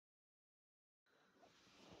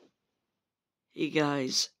Hey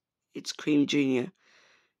guys, it's Cream Jr.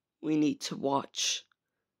 We need to watch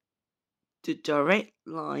the direct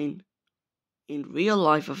line in real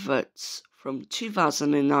life adverts from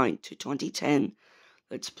 2009 to 2010.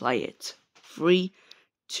 Let's play it. 3,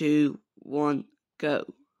 2, 1, go.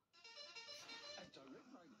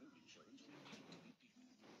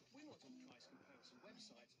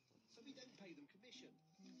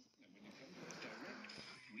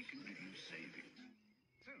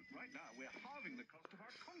 Right now, we're halving the cost of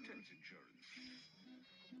our contents insurance.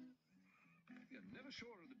 You're never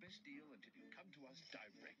sure of the best deal until you come to us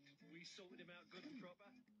direct. We sorted him out good and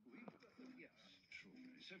proper. Yeah, true.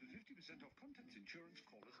 So for 50% off contents insurance,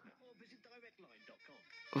 call us now. Or visit directline.com.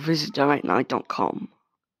 Visit directline.com.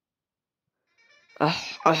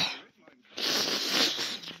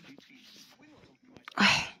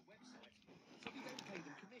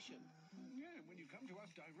 Yeah, when you come to us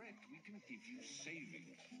direct, we can give you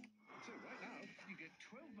savings. So right now, you get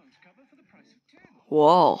 12 months cover for the price of 10.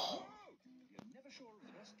 Whoa. You're never sure of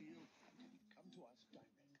the best deal until you come to us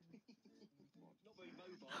direct. Not very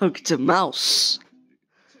mobile. Look at the mouse.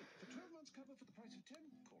 So for 12 months cover for the price of 10,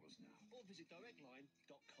 call us now. Or visit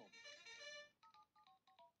directline.com.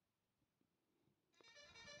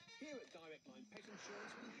 Here at Direct Line Pet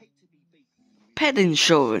Insurance, we hate to be beaten. Pet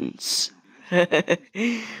insurance.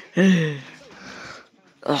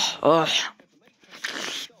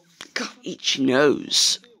 God, itchy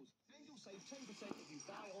nose. And you'll save 10% if you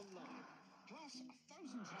buy online. Plus,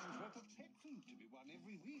 £1,000 worth of pet food to be won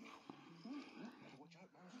every week. Better watch out,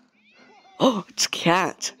 Mouse. Oh, it's a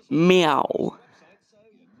cat. Meow. Website, so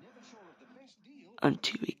you're never sure of the best deal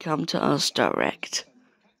Until we come to us direct. cat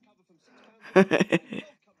cover from £6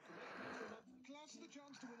 plus the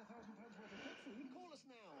chance to win £1,000 worth of pet food. Call us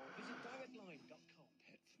now or visit directline.com.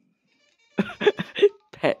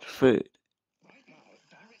 Pet food. Right now, at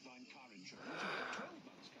Direct Line car insurance, you get 12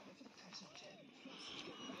 months cover for the price of 10. Plus,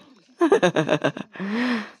 you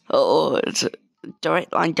get Oh, it's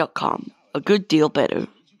directline.com. A good deal better.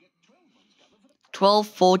 12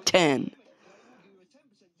 for 10. give you a 10%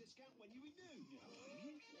 discount when you renew.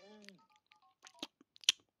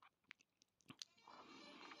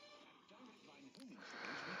 Direct Line home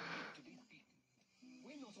insurance, we hate to be beaten.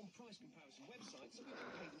 We're not on price comparison websites, so we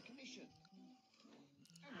don't pay them commission. And when you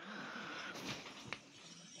come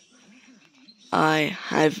to us direct, we can give you I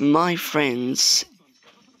have my friends,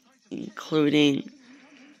 including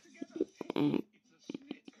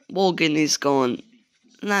Morgan is gone,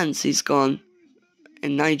 Nancy's gone,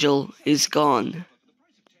 and Nigel is gone.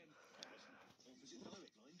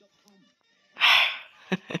 Here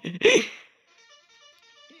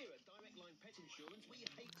at Direct Line Pet Insurance, we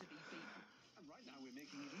hate to be beaten. And right now we're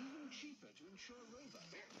making it even cheaper to insure Rover.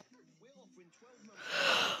 We're offering 12 months for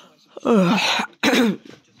the price of just £5 a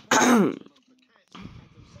month for cats and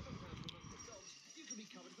from £7 per month for dogs. You can be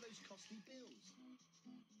covered for those costly bills.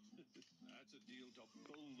 That's a deal to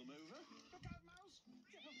bowl them over. Look out, Mouse.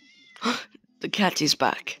 The cat is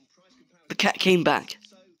back. The cat came back.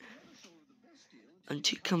 So never sure of the best deal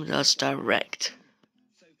Until you come to us direct.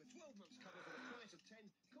 So for 12 months cover for the price of 10,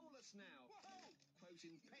 call us now.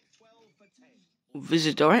 Quoting Pet 12 for 10.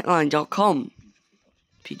 Visit directline.com.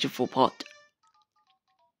 Beautiful pot.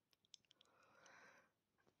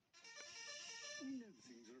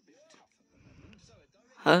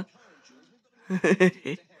 Huh?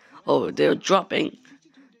 Oh, they're dropping.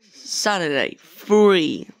 Saturday,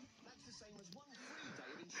 free. That's the same as one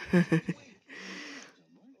free day of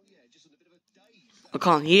insurance. I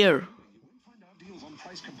can't hear. Find our deals on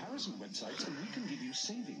price comparison websites and we can give you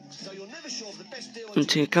savings. So you're never sure of the best deal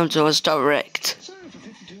Until you come to us direct. So for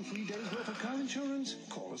 52 free days worth of car insurance,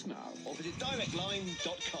 call us now. Or visit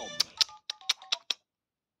directline.com.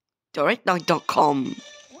 Directline.com.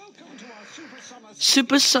 Welcome to our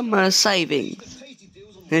Super summer savings. tasty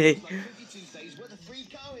deals on like 52 days worth of free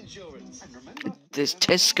car insurance. And remember, There's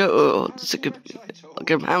Tesco or there's a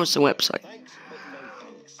comparison website. thanks, but no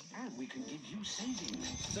thanks. And we can give you savings.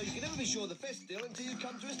 So you can never be sure of the best deal until you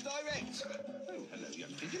come to us direct. Oh, hello,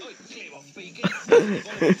 young pigeon. Oh, clear off, Beacon.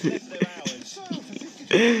 Left their hours. So for 52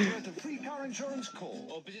 days worth of free car insurance, call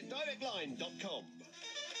or visit directline.com.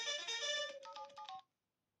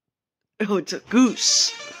 Oh, it's a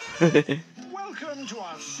goose. Welcome to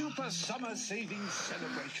our Super Summer Savings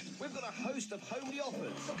Celebration. We've got a host of homely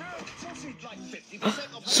offers. Look out, sausage like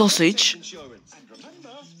 50% off Sausage? insurance. And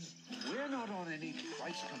remember, we're not on any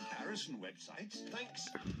price comparison websites. Thanks,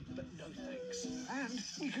 but no thanks. And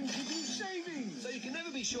we can give you savings. So you can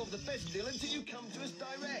never be sure of the best deal until you come to us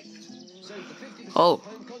direct. So for 50% Oh.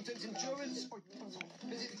 home contents insurance,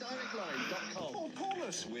 visit directline.com. Or call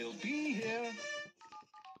us. We'll be here.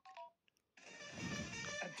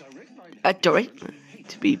 Direct Line At direct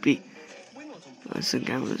to BP. We're not on That's the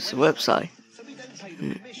website. so we don't pay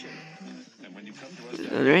them commission. And when you come to us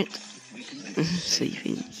Direct we can give you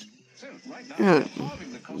savings. So right now Yeah. we're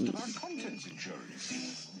halving the cost of our contents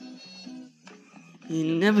insurance.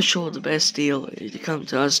 You're never sure the best deal if you come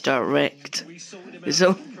to us direct. We sorted them out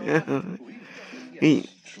So, Yes,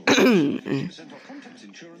 sure. 20% off contents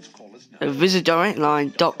insurance, call us now. visit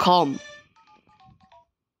directline.com.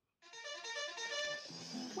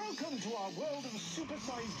 Welcome to our world of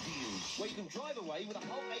supersized deals, where you can drive away with a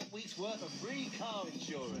whole 8 weeks worth of free car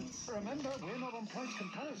insurance. Remember, we're not on price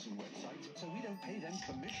comparison websites, so we don't pay them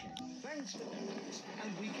commission. Thanks for those.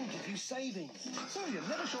 And we can give you savings. So you're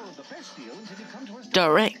never sure of the best deal until you come to us.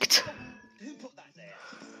 Direct. Who put that there?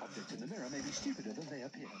 Objects in the mirror may be stupider than they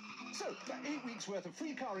appear. So, for 8 weeks worth of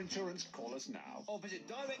free car insurance, call us now. Or visit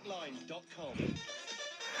directline.com.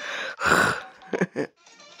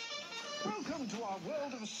 Welcome to our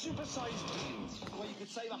world of supersized deals, where you could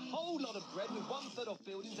save a whole lot of bread with 1/3 off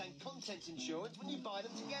buildings and contents insurance when you buy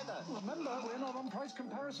them together. Remember, we're not on price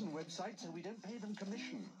comparison websites, so we don't pay them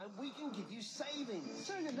commission. And we can give you savings.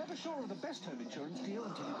 So you're never sure of the best home insurance deal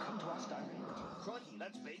until you come to us direct. Crikey,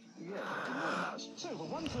 that's big. Yes, enormous. So for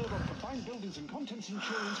 1/3 off combined buildings and contents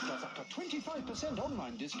insurance, plus up to 25%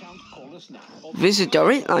 online discount, call us now. Visit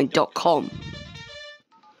directline.com.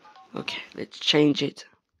 Okay, let's change it.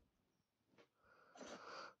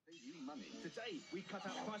 Today, we cut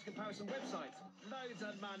out price comparison websites. Loads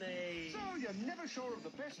of money. So you're never sure of the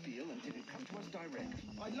best deal until you come to us direct.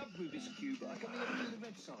 I love Rubik's Cube, but I can never do the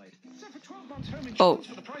red side. So for 12 months home insurance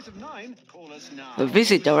for the price of 9, call us now.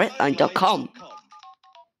 Visit directline.com.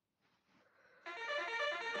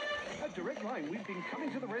 At Direct Line, we've been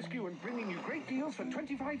coming to the rescue and bringing you great deals for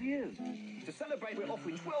 25 years. To celebrate, we're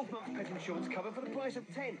offering 12 months pet insurance cover for the price of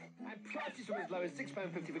 10. And prices from as low as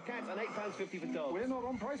 £6.50 for cats and £8.50 for dogs. We're not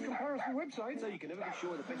on price comparison websites, so you can never be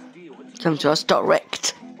sure of the best deal. Come to us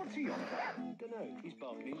direct. What's he on about? Dunno, he's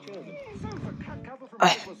barking in German. So for cat cover from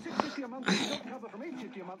 £6.50 a month, dog cover from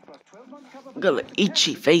 £8.50 a month, plus 12 months cover for Got an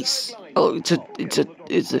itchy face. Oh, it's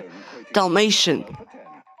a Dalmatian.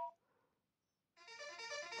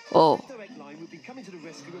 Oh, Direct Line will be coming to the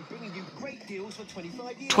rescue and bringing you great deals for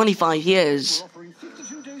 25 years. 25 years. We're offering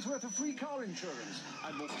 52 days worth of free car insurance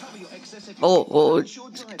and we'll cover your excess if Oh,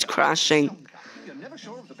 uninsured driver. it's crashing. You're never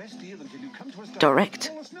sure of the best deal until you come to us Direct.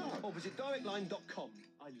 Call us now or visit directline.com.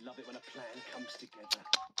 I love it when a plan comes together.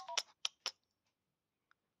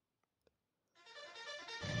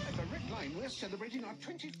 At Direct Line, we're celebrating our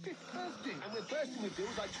 25th birthday. And we're bursting with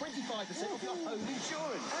deals like 25% off your home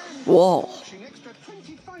insurance. And Whoa. launching extra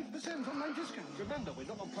 25% online discount. Remember, we're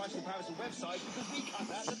not on price comparison websites because we cut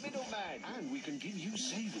out the middleman. And we can give you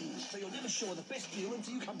savings. So you're never sure the best deal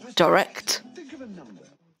until you come to us. Direct. Think of a number.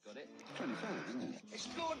 Got it? 25, isn't it?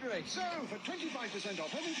 Extraordinary. So, for 25%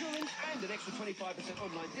 off home insurance and an extra 25%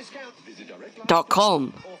 online discount, visit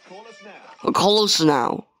 .com. or call us now. Or call us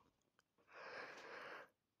now.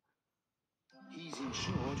 He's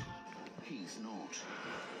insured. He's not.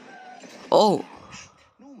 Oh,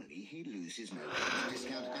 Normally, he'd lose his no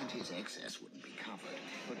discount and his excess wouldn't be covered.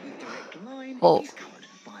 But with Direct Line, Oh. he's covered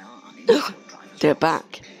by our uninsured drivers. they're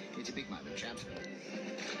back. It's a big moment, chaps.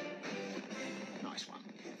 Nice one.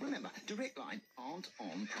 Remember, Direct Line aren't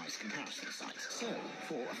on price comparison sites. So,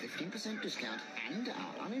 for a 15% discount and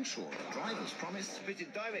our uninsured driver's promise,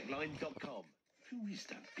 visit directline.com. Who is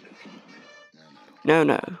that bloke? No.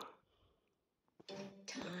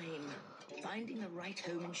 Time. Finding the right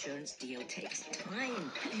home insurance deal takes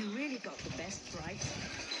time. Have you really got the best price?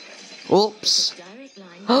 Oops. Direct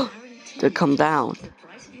Line guarantees They come down. the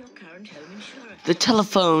price of your current home insurer. The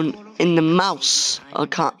telephone and the mouse are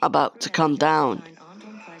about to come down. Line aren't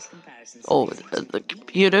on price comparison Oh, sites. the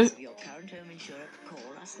computer. For your current home insurer,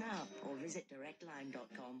 call us now or visit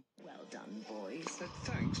directline.com. Well done, boys.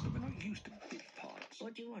 Thanks, but we're not used to big parts.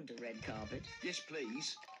 What do you want, a red carpet? Yes,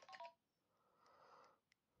 please.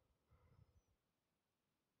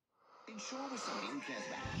 Insure with somebody who cares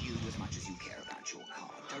about you as much as you care about your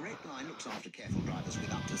car. Direct Line looks after careful drivers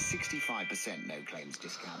with up to 65% no claims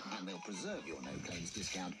discount, and they'll preserve your no claims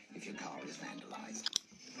discount if your car is vandalised.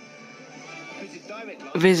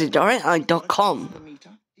 Visit directline.com.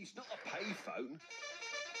 It's not a payphone.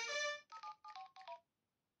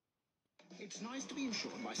 It's nice to be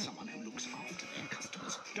insured by someone who looks after their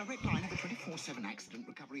customers. Direct Line have a 24/7 accident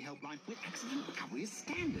recovery helpline with accident recovery as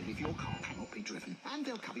standard if your car cannot be driven. And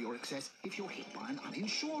they'll cover your excess if you're hit by an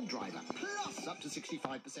uninsured driver. Plus up to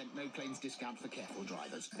 65% no claims discount for careful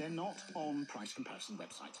drivers. They're not on price comparison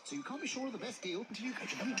websites, so you can't be sure of the best deal until you go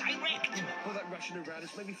to them direct. Well, that rushing around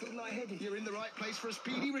has made me feel lightheaded. You're in the right place for a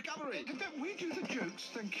speedy recovery. Don't we do the jokes?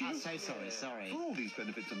 Thank you. I'm so sorry. For all these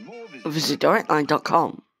benefits and more, Visit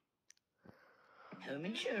directline.com. Home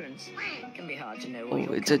insurance. It can be hard to know Oh, what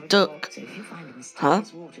you're it's a covered duck. for. So if you find a Huh?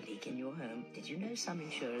 mysterious water leak in your home, did you know some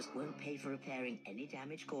insurers won't pay for repairing any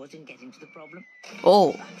damage caused in getting to the problem?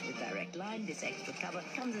 Oh. But with Direct Line, this extra cover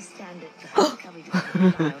comes as standard for home cover you can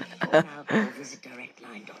rely on. Call now or visit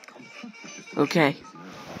directline.com. Okay.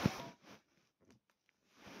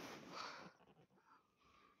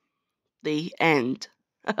 The end.